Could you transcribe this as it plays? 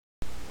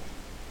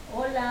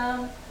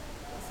Hola,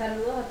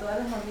 saludos a todas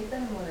las mamitas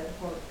de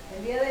Motherhood.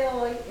 El día de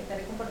hoy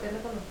estaré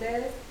compartiendo con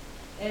ustedes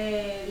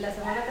la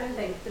semana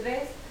 33,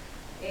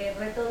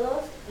 reto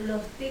 2,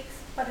 los tics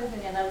para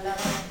enseñar a hablar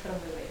a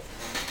nuestros bebés.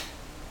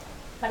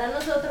 Para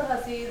nosotros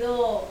ha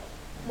sido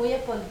muy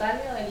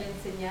espontáneo el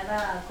enseñar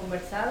a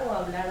conversar o a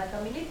hablar a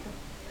Camilito.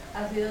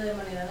 Ha sido de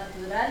manera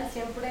natural,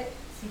 siempre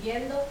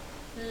siguiendo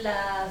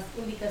las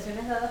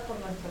indicaciones dadas por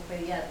nuestros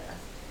pediatras.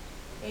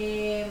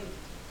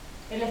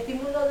 El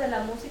estímulo de la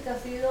música ha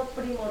sido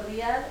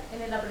primordial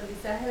en el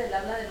aprendizaje del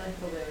habla de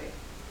nuestro bebé.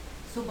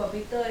 Su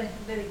papito es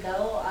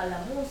dedicado a la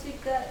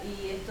música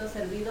y esto ha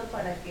servido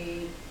para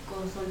que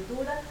con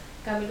soltura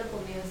Camilo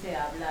comience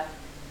a hablar.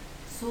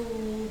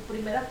 Su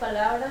primera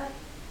palabra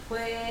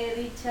fue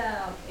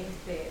dicha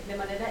de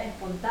manera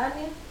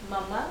espontánea,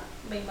 mamá.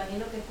 Me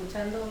imagino que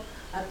escuchando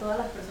a todas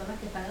las personas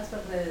que están a su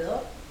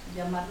alrededor,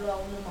 llamarlo a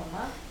uno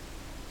mamá,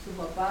 su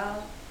papá,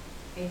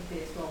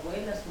 su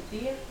abuela, su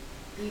tía,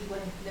 y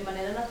pues de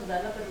manera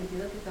natural ha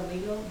permitido que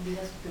Camilo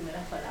diga sus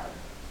primeras palabras.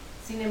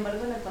 Sin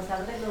embargo, en el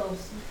pasar de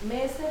los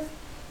meses,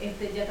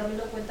 ya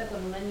Camilo cuenta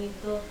con 1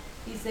 añito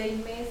y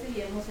 6 meses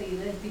y hemos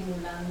seguido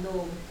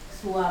estimulando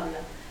su habla.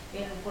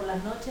 Por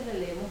las noches le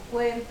leemos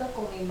cuentos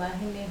con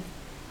imágenes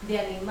de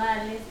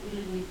animales y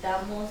lo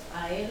invitamos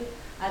a él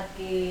a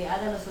que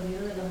haga los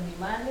sonidos de los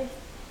animales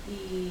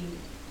y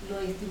lo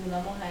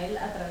estimulamos a él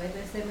a través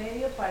de ese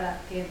medio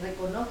para que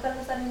reconozca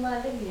los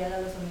animales y haga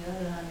los sonidos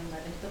de los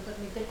animales. Esto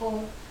permite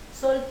con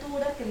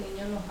soltura que el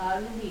niño nos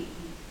hable y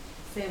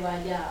se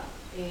vaya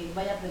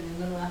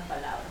aprendiendo nuevas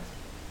palabras.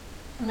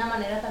 Una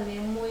manera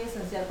también muy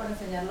esencial para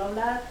enseñarlo a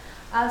hablar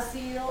ha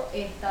sido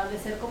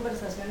establecer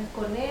conversaciones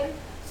con él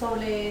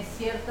sobre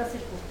ciertas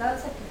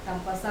circunstancias que están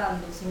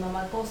pasando. Si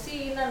mamá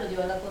cocina, lo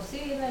lleva a la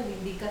cocina, le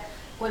indica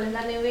cuál es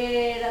la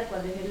nevera,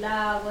 cuál es el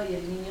agua, y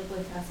el niño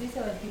pues así se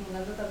va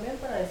estimulando también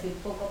para decir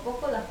poco a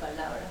poco las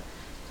palabras,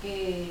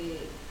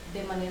 que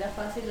de manera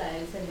fácil a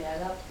él se le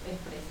haga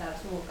expresar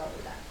su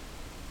vocabulario.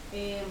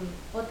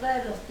 Otra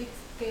de los tips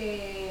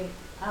que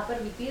ha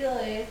permitido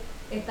es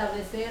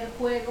establecer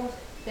juegos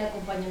de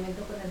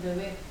acompañamiento con el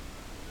bebé,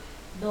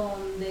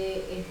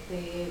 donde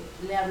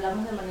le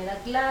hablamos de manera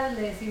clara,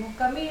 le decimos: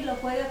 Camilo,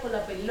 juega con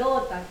la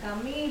pelota,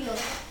 Camilo,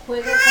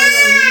 juega con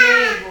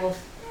los legos,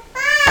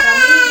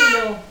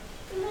 Camilo,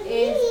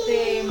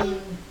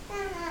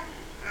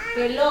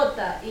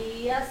 pelota.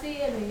 Y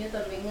así el niño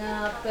también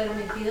ha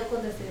permitido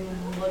con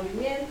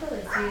desenvolvimiento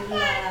decir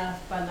las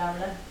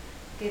palabras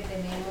que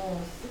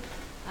tenemos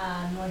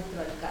a nuestro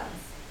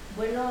alcance.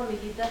 Bueno,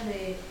 amiguitas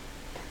de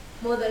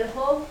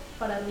Motherhood,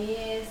 para mí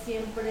es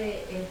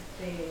siempre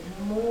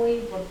muy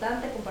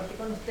importante compartir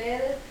con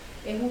ustedes.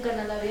 Es un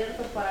canal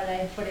abierto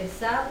para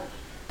expresar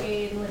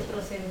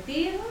nuestro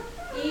sentir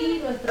y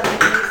nuestras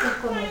vivencias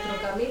con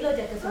nuestro Camilo,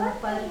 ya que somos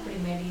padres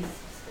primerizos.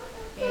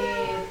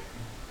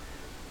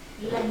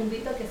 Les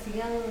invito a que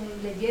sigan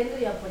leyendo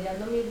y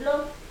apoyando mi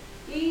blog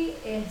y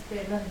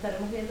nos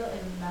estaremos viendo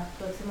en la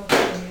próxima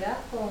oportunidad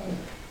con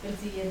el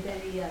siguiente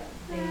día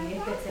de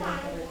este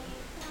excelente reto.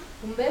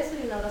 Un beso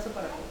y un abrazo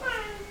para todos.